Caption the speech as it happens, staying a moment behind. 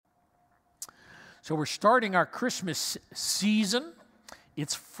So we're starting our Christmas season.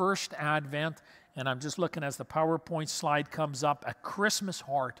 It's first Advent, and I'm just looking as the PowerPoint slide comes up, a Christmas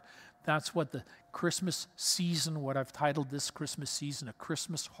heart. That's what the Christmas season, what I've titled this Christmas season, a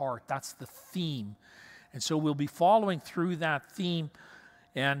Christmas heart. That's the theme. And so we'll be following through that theme.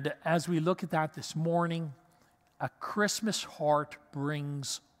 And as we look at that this morning, a Christmas heart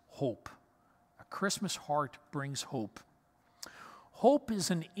brings hope. A Christmas heart brings hope. Hope is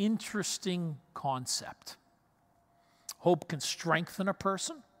an interesting concept. Hope can strengthen a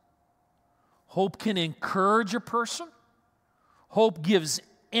person. Hope can encourage a person. Hope gives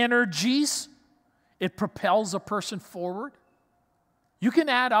energies. It propels a person forward. You can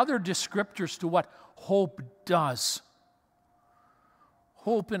add other descriptors to what hope does.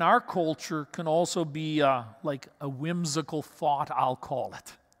 Hope in our culture can also be like a whimsical thought, I'll call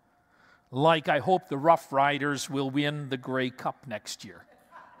it. Like, I hope the Rough Riders will win the Grey Cup next year,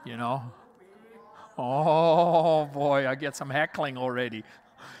 you know? Oh, boy, I get some heckling already.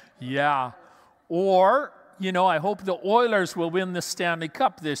 Yeah. Or, you know, I hope the Oilers will win the Stanley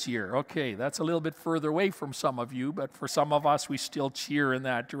Cup this year. Okay, that's a little bit further away from some of you, but for some of us, we still cheer in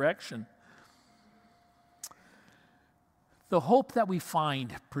that direction. The hope that we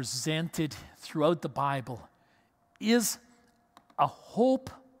find presented throughout the Bible is a hope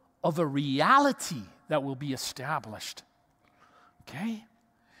of a reality that will be established. Okay?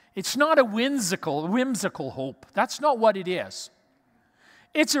 It's not a whimsical hope. That's not what it is.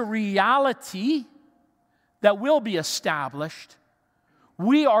 It's a reality that will be established.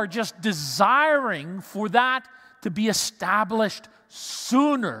 We are just desiring for that to be established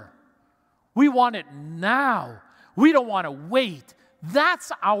sooner. We want it now. We don't want to wait.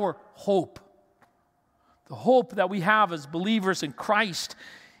 That's our hope. The hope that we have as believers in Christ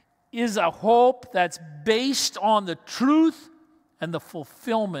is a hope that's based on the truth and the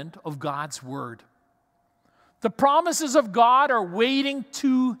fulfillment of God's Word. The promises of God are waiting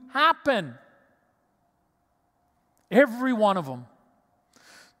to happen. Every one of them.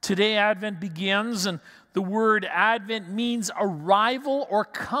 Today, Advent begins, and the word Advent means arrival or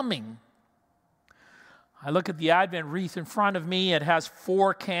coming. I look at the Advent wreath in front of me. It has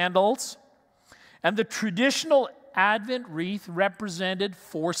 4 candles. And the traditional Advent wreath represented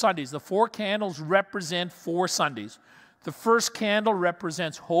 4 Sundays. The 4 candles represent 4 Sundays. The first candle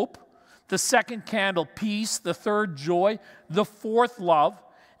represents hope. The second candle, peace. The third, joy. The fourth, love.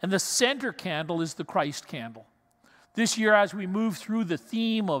 And the center candle is the Christ candle. This year, as we move through the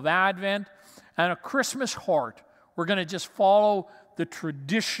theme of Advent and a Christmas heart, we're going to just follow the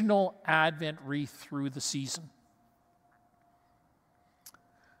traditional Advent wreath through the season.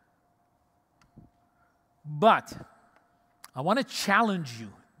 But I want to challenge you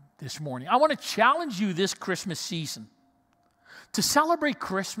this morning. I want to challenge you this Christmas season to celebrate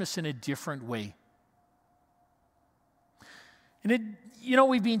Christmas in a different way. And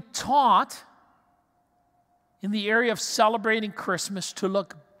we've been taught in the area of celebrating Christmas to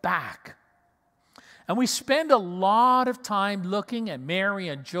look back. And we spend a lot of time looking at Mary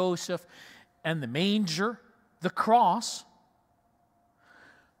and Joseph and the manger, the cross.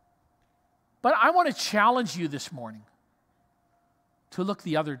 But I want to challenge you this morning to look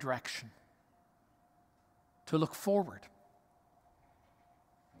the other direction, to look forward.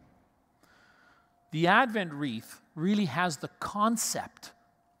 The Advent wreath really has the concept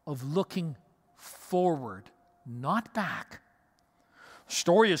of looking forward, not back. The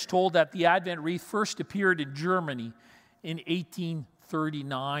story is told that the Advent wreath first appeared in Germany in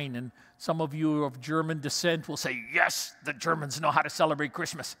 1839, and some of you of German descent will say, yes, the Germans know how to celebrate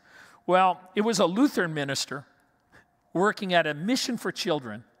Christmas. Well, it was a Lutheran minister working at a mission for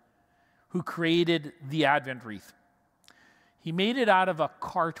children who created the Advent wreath. He made it out of a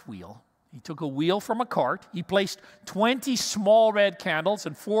cartwheel. He took a wheel from a cart. He placed 20 small red candles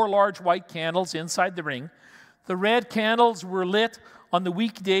and 4 large white candles inside the ring. The red candles were lit on the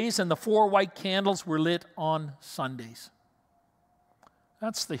weekdays, and the 4 white candles were lit on Sundays.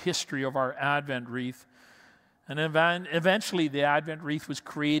 That's the history of our Advent wreath. And eventually, the Advent wreath was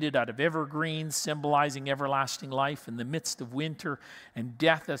created out of evergreens, symbolizing everlasting life in the midst of winter and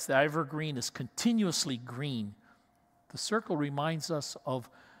death, as the evergreen is continuously green. The circle reminds us of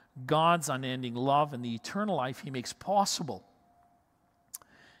God's unending love and the eternal life He makes possible.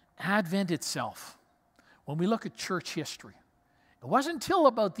 Advent itself, when we look at church history, it wasn't until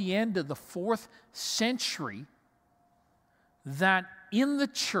about the end of the 4th century that in the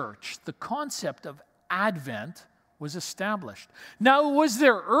church, the concept of Advent was established. Now, it was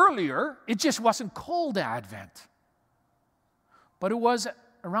there earlier, it just wasn't called Advent. But it was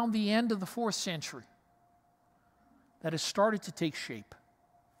around the end of the 4th century that it started to take shape.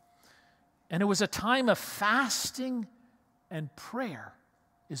 And it was a time of fasting and prayer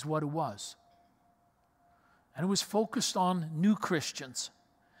is what it was. And it was focused on new Christians.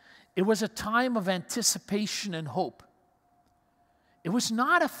 It was a time of anticipation and hope. It was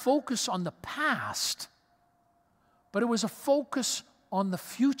not a focus on the past, but it was a focus on the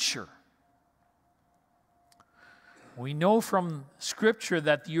future. We know from Scripture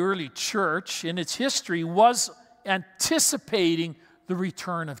that the early church in its history was anticipating the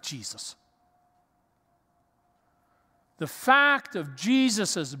return of Jesus. The fact of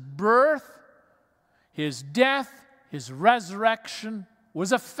Jesus' birth, his death, his resurrection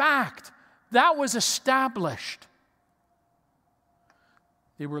was a fact. That was established.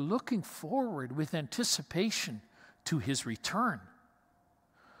 They were looking forward with anticipation to his return.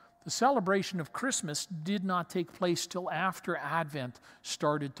 The celebration of Christmas did not take place till after Advent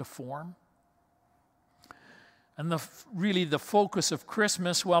started to form. And really the focus of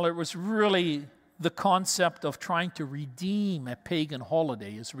Christmas, well, it was really the concept of trying to redeem a pagan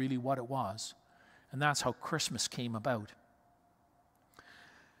holiday is really what it was. And that's how Christmas came about.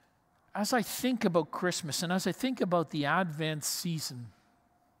 As I think about Christmas and as I think about the Advent season,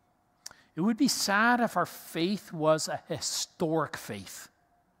 it would be sad if our faith was a historic faith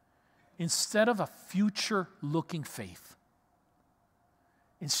instead of a future-looking faith,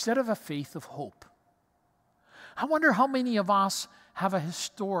 instead of a faith of hope. I wonder how many of us have a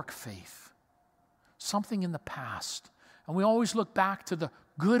historic faith, something in the past, and we always look back to the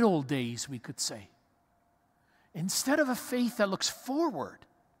good old days, we could say, instead of a faith that looks forward.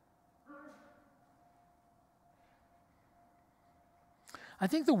 I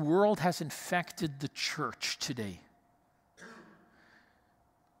think the world has infected the church today.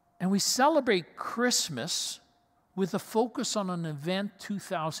 And we celebrate Christmas with a focus on an event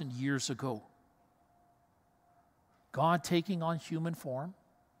 2,000 years ago. God taking on human form,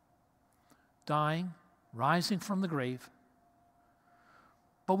 dying, rising from the grave.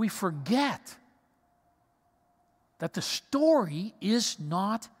 But we forget that the story is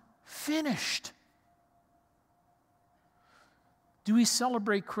not finished. Do we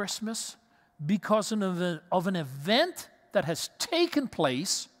celebrate Christmas because of an event that has taken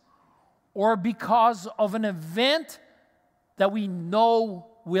place, or because of an event that we know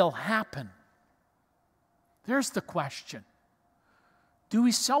will happen? There's the question. Do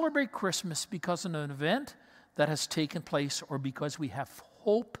we celebrate Christmas because of an event that has taken place, or because we have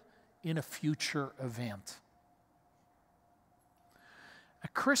hope in a future event? A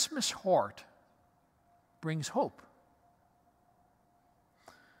Christmas heart brings hope.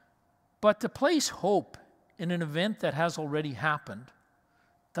 But to place hope in an event that has already happened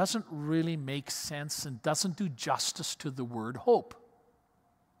doesn't really make sense and doesn't do justice to the word hope.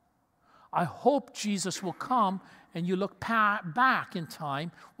 I hope Jesus will come, and you look back in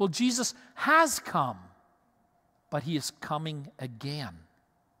time. Well, Jesus has come, but he is coming again.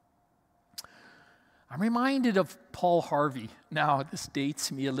 I'm reminded of Paul Harvey. Now, this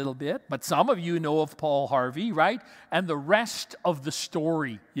dates me a little bit, but some of you know of Paul Harvey, right? And the rest of the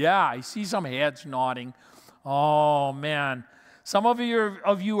story. Yeah, I see some heads nodding. Oh, man. Some of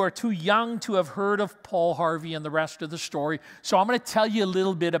you are too young to have heard of Paul Harvey and the rest of the story, so I'm going to tell you a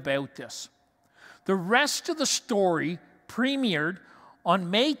little bit about this. The rest of the story premiered on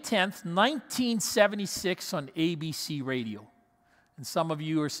May 10th, 1976 on ABC Radio. And some of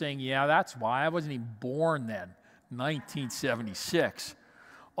you are saying, yeah, that's why I wasn't even born then, 1976.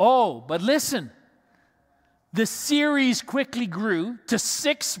 Oh, but listen, the series quickly grew to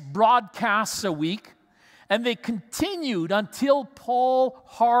 6 broadcasts a week, and they continued until Paul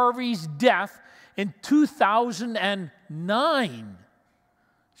Harvey's death in 2009.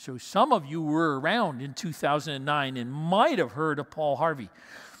 So some of you were around in 2009 and might have heard of Paul Harvey.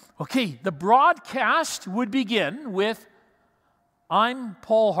 Okay, the broadcast would begin with, "I'm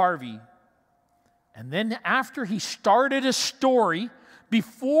Paul Harvey." And then after he started a story,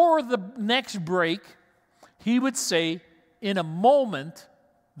 before the next break, he would say, "In a moment,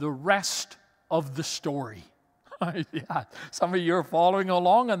 the rest of the story." Yeah, some of you are following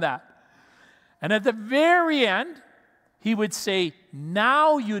along on that. And at the very end, he would say,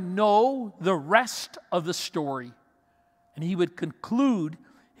 "Now you know the rest of the story." And he would conclude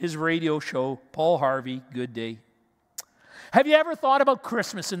his radio show, Paul Harvey, Good Day. Have you ever thought about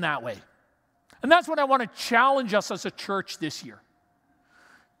Christmas in that way? And that's what I want to challenge us as a church this year.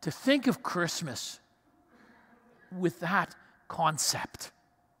 To think of Christmas with that concept.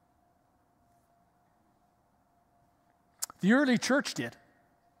 The early church did.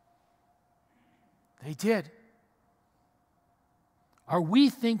 They did. Are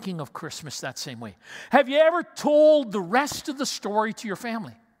we thinking of Christmas that same way? Have you ever told the rest of the story to your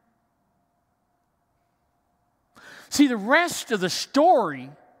family? See, the rest of the story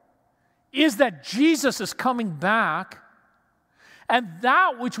is that Jesus is coming back, and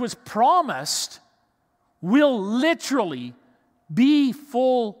that which was promised will literally be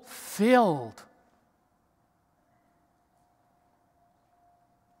fulfilled.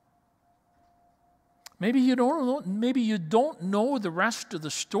 Maybe you don't know the rest of the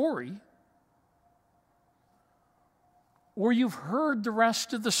story, or you've heard the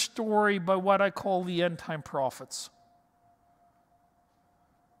rest of the story by what I call the end-time prophets.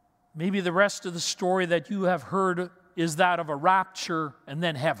 Maybe the rest of the story that you have heard is that of a rapture and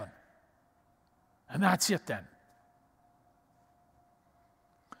then heaven. And that's it then.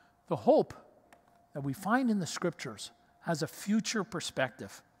 The hope that we find in the Scriptures has a future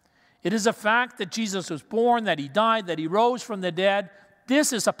perspective. It is a fact that Jesus was born, that he died, that he rose from the dead.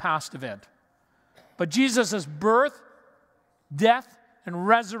 This is a past event. But Jesus' birth, death, and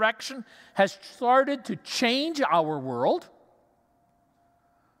resurrection has started to change our world.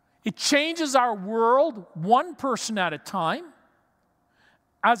 It changes our world one person at a time.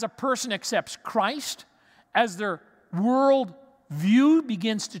 As a person accepts Christ, as their world view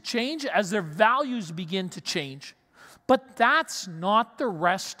begins to change, as their values begin to change. But that's not the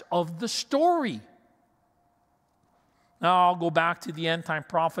rest of the story. Now, I'll go back to the end-time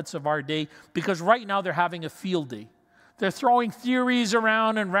prophets of our day, because right now they're having a field day. They're throwing theories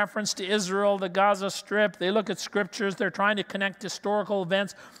around in reference to Israel, the Gaza Strip. They look at scriptures. They're trying to connect historical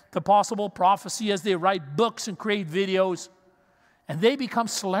events to possible prophecy as they write books and create videos. And they become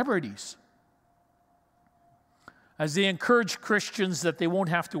celebrities as they encourage Christians that they won't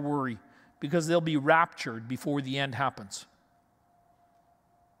have to worry because they'll be raptured before the end happens.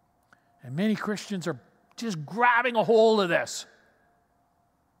 And many Christians are just grabbing a hold of this.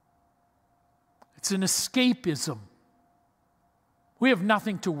 It's an escapism. We have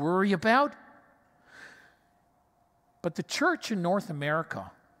nothing to worry about. But the church in North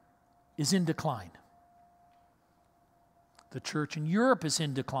America is in decline. The church in Europe is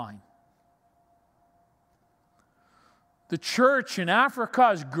in decline. The church in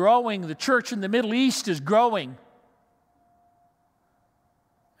Africa is growing. The church in the Middle East is growing.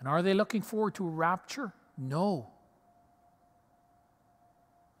 And are they looking forward to a rapture? No.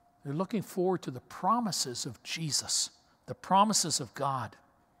 They're looking forward to the promises of Jesus, the promises of God.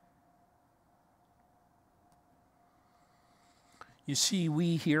 You see,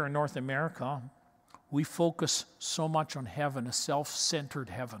 we here in North America, we focus so much on heaven, a self-centered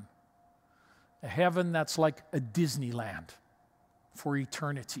heaven. A heaven that's like a Disneyland for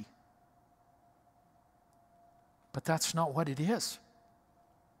eternity. But that's not what it is.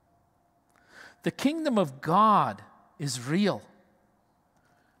 The kingdom of God is real.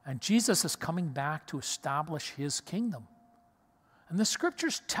 And Jesus is coming back to establish his kingdom. And the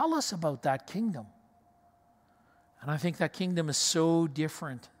scriptures tell us about that kingdom. And I think that kingdom is so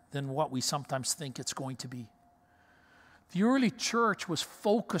different than what we sometimes think it's going to be. The early church was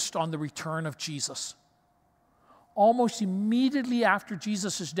focused on the return of Jesus. Almost immediately after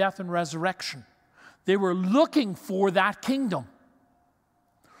Jesus' death and resurrection, they were looking for that kingdom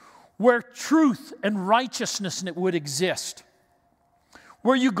where truth and righteousness would exist,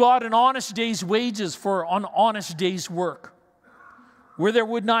 where you got an honest day's wages for an honest day's work, where there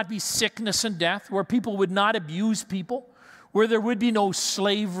would not be sickness and death, where people would not abuse people, where there would be no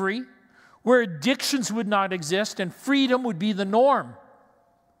slavery, where addictions would not exist and freedom would be the norm.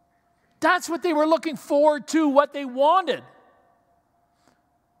 That's what they were looking forward to, what they wanted.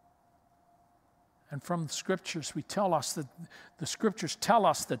 And from the scriptures, the scriptures tell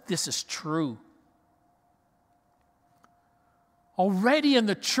us that this is true. Already in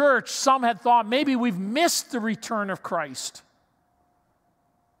the church, some had thought maybe we've missed the return of Christ.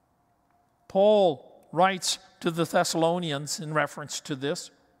 Paul writes to the Thessalonians in reference to this.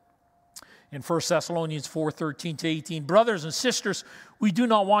 In 1 Thessalonians 4:13-18, brothers and sisters, we do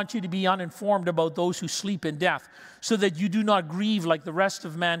not want you to be uninformed about those who sleep in death, so that you do not grieve like the rest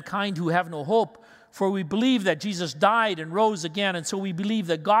of mankind who have no hope. For we believe that Jesus died and rose again, and so we believe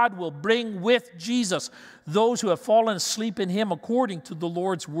that God will bring with Jesus those who have fallen asleep in him according to the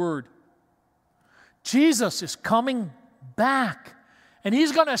Lord's word. Jesus is coming back, and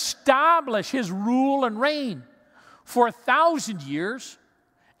he's going to establish his rule and reign for 1,000 years,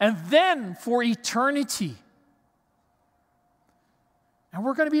 and then for eternity. And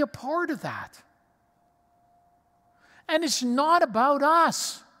we're going to be a part of that. And it's not about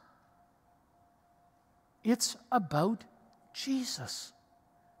us. It's about Jesus.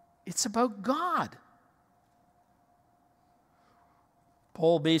 It's about God.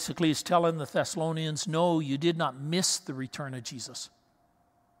 Paul basically is telling the Thessalonians, no, you did not miss the return of Jesus.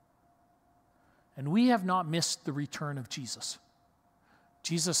 And we have not missed the return of Jesus.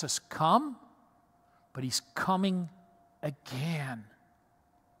 Jesus has come, but he's coming again.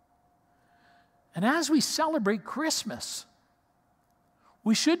 And as we celebrate Christmas,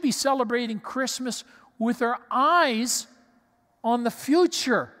 we should be celebrating Christmas with our eyes on the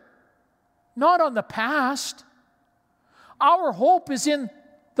future, not on the past. Our hope is in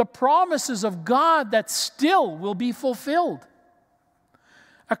the promises of God that still will be fulfilled.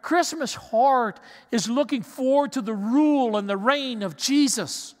 A Christmas heart is looking forward to the rule and the reign of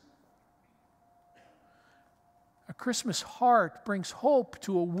Jesus. A Christmas heart brings hope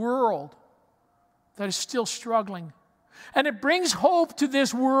to a world that is still struggling. And it brings hope to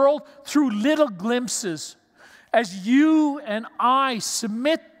this world through little glimpses. As you and I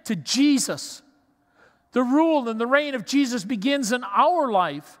submit to Jesus, the rule and the reign of Jesus begins in our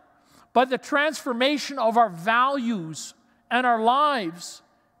life by the transformation of our values and our lives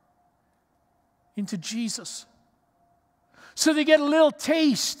into Jesus. So they get a little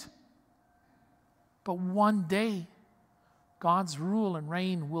taste. But one day, God's rule and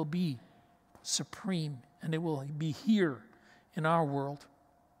reign will be supreme, and it will be here in our world.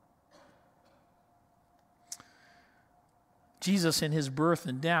 Jesus, in his birth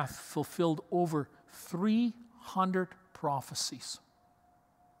and death, fulfilled over 300 prophecies.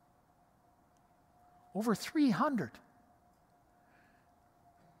 Over 300.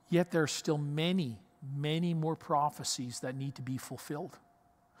 Yet there are still many, many more prophecies that need to be fulfilled.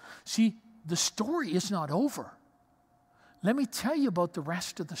 See, the story is not over. Let me tell you about the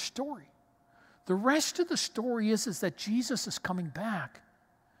rest of the story. The rest of the story is that Jesus is coming back,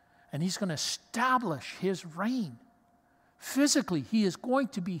 and he's going to establish his reign. Physically, he is going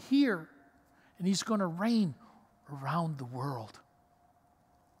to be here, and he's going to reign around the world.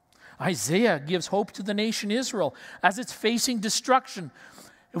 Isaiah gives hope to the nation Israel as it's facing destruction.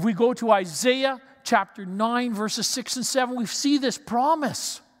 If we go to Isaiah chapter 9, verses 6 and 7, we see this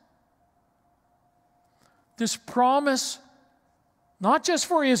promise. This promise, not just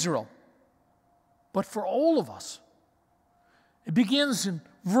for Israel, but for all of us. It begins in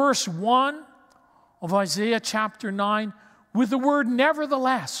verse 1 of Isaiah chapter 9 with the word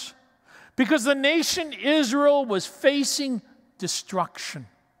nevertheless, because the nation Israel was facing destruction.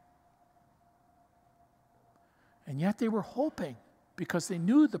 And yet they were hoping because they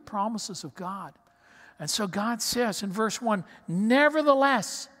knew the promises of God. And so God says in verse 1,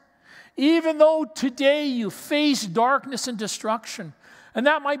 nevertheless, even though today you face darkness and destruction, and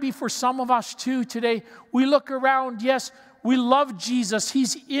that might be for some of us too today, we look around, yes, we love Jesus,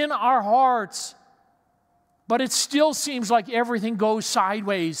 he's in our hearts, but it still seems like everything goes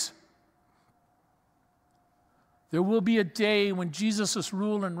sideways. There will be a day when Jesus'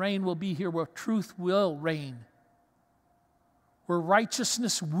 rule and reign will be here, where truth will reign, where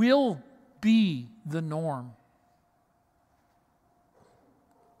righteousness will be the norm.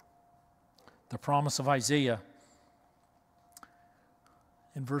 The promise of Isaiah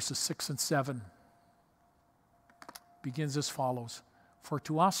in verses 6 and 7 begins as follows. For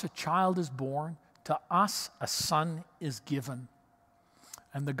to us a child is born, to us a son is given,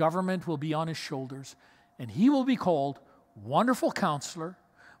 and the government will be on his shoulders, and he will be called Wonderful Counselor,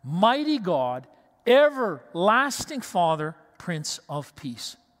 Mighty God, Everlasting Father, Prince of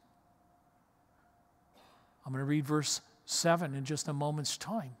Peace. I'm going to read verse 7 in just a moment's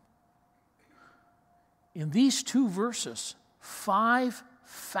time. In these two verses, 5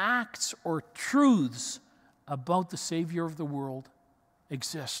 facts or truths about the Savior of the world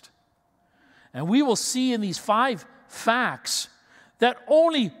exist. And we will see in these 5 facts that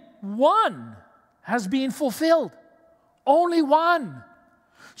only one has been fulfilled. Only one.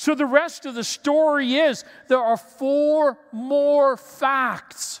 So the rest of the story is there are 4 more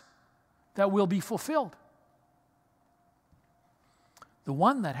facts that will be fulfilled. The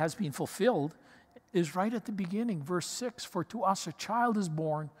one that has been fulfilled is right at the beginning, verse 6, for to us a child is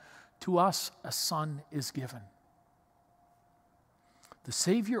born, to us a son is given. The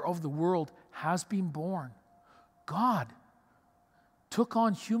Savior of the world has been born. God took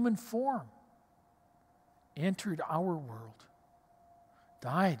on human form, entered our world,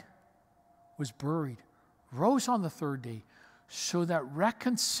 died, was buried, rose on the 3rd day, so that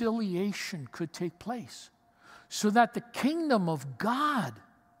reconciliation could take place, so that the kingdom of God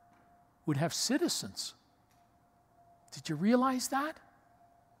would have citizens. Did you realize that?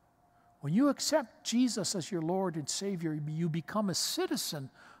 When you accept Jesus as your Lord and Savior, you become a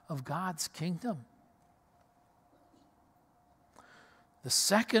citizen of God's kingdom. The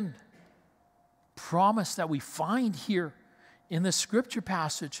second promise that we find here in the scripture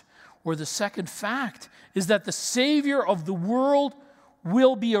passage, or the second fact, is that the Savior of the world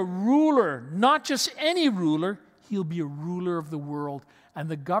will be a ruler, not just any ruler, he'll be a ruler of the world, and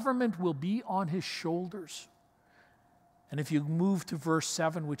the government will be on his shoulders. And if you move to verse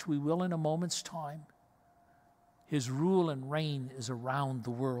 7, which we will in a moment's time, his rule and reign is around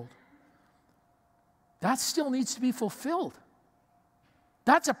the world. That still needs to be fulfilled.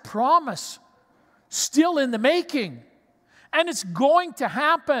 That's a promise still in the making. And it's going to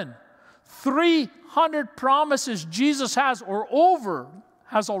happen. 300 promises Jesus has, or over,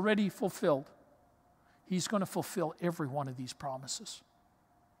 has already fulfilled. He's going to fulfill every one of these promises.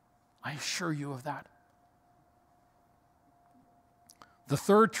 I assure you of that. The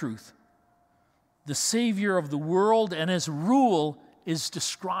third truth, the Savior of the world and his rule is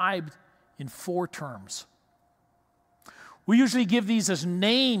described in 4 terms. We usually give these as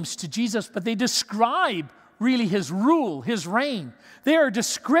names to Jesus, but they describe really his rule, his reign. They are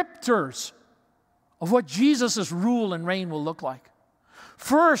descriptors of what Jesus' rule and reign will look like.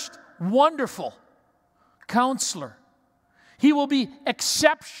 First, wonderful counselor. He will be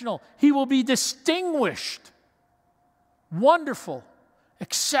exceptional. He will be distinguished. Wonderful,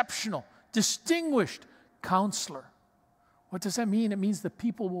 exceptional, distinguished counselor. What does that mean? It means that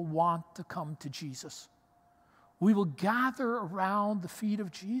people will want to come to Jesus. We will gather around the feet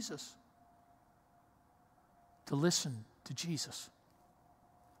of Jesus to listen to Jesus.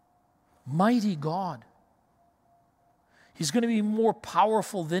 Mighty God. He's going to be more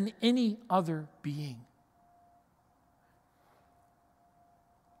powerful than any other being.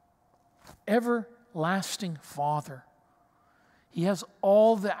 Everlasting Father. He has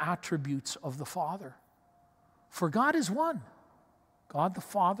all the attributes of the Father. For God is one. God the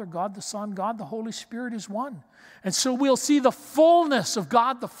Father, God the Son, God the Holy Spirit is one. And so we'll see the fullness of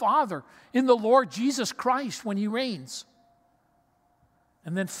God the Father in the Lord Jesus Christ when he reigns.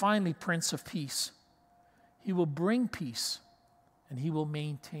 And then finally, Prince of Peace. He will bring peace and he will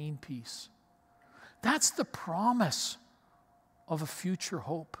maintain peace. That's the promise of a future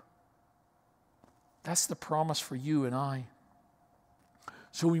hope. That's the promise for you and I.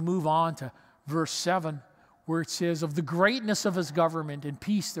 So we move on to verse 7, where it says, of the greatness of his government and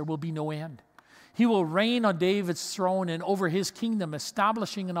peace there will be no end. He will reign on David's throne and over his kingdom,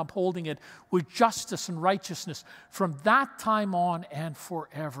 establishing and upholding it with justice and righteousness from that time on and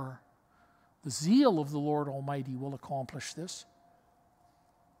forever. The zeal of the Lord Almighty will accomplish this.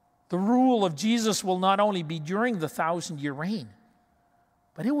 The rule of Jesus will not only be during the 1,000-year reign,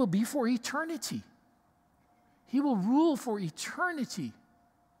 but it will be for eternity. He will rule for eternity,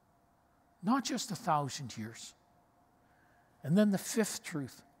 not just 1,000 years. And then the fifth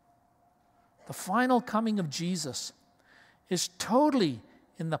truth, the final coming of Jesus is totally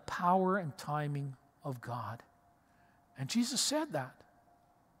in the power and timing of God. And Jesus said that.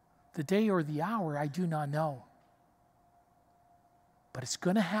 The day or the hour I do not know. But it's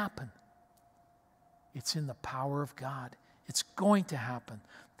going to happen. It's in the power of God. It's going to happen.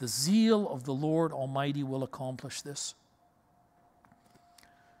 The zeal of the Lord Almighty will accomplish this.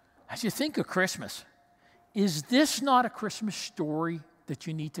 As you think of Christmas, is this not a Christmas story that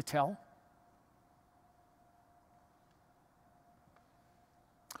you need to tell?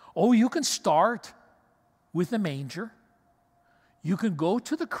 Oh, you can start with the manger. You can go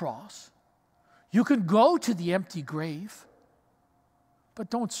to the cross. You can go to the empty grave. But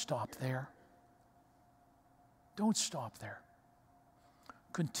don't stop there. Don't stop there.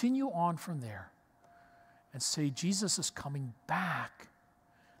 Continue on from there and say Jesus is coming back.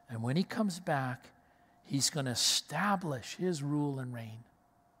 And when he comes back, he's going to establish his rule and reign.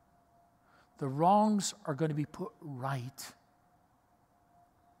 The wrongs are going to be put right.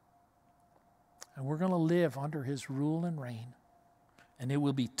 And we're going to live under his rule and reign. And it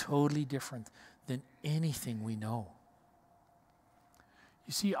will be totally different than anything we know.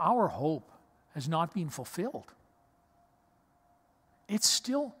 You see, our hope has not been fulfilled. It's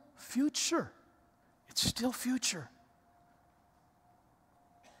still future. It's still future.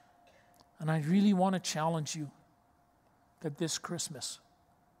 And I really want to challenge you that this Christmas,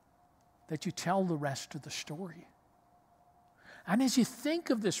 that you tell the rest of the story. And as you think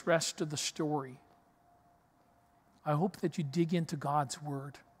of this rest of the story, I hope that you dig into God's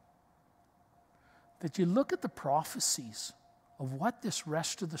Word, that you look at the prophecies of what this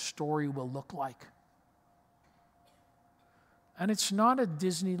rest of the story will look like. And it's not a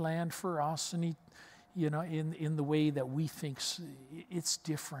Disneyland for us, and in the way that we think. It's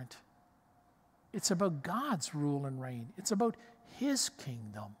different. It's about God's rule and reign. It's about his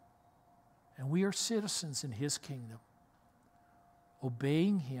kingdom. And we are citizens in his kingdom,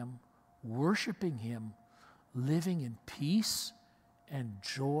 obeying him, worshiping him, living in peace and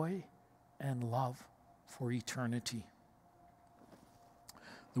joy and love for eternity.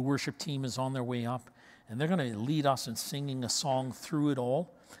 The worship team is on their way up, and they're going to lead us in singing a song through it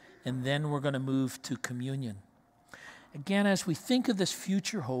all, and then we're going to move to communion. Again, as we think of this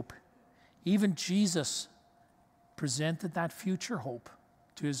future hope, even Jesus presented that future hope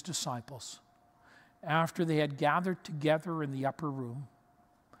to his disciples after they had gathered together in the upper room,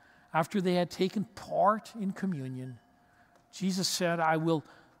 after they had taken part in communion. Jesus said, I will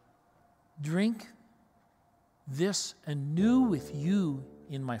drink this anew with you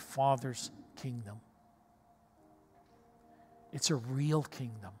in my Father's kingdom. It's a real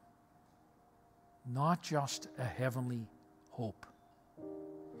kingdom, not just a heavenly hope.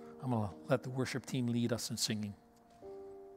 I'm going to let the worship team lead us in singing.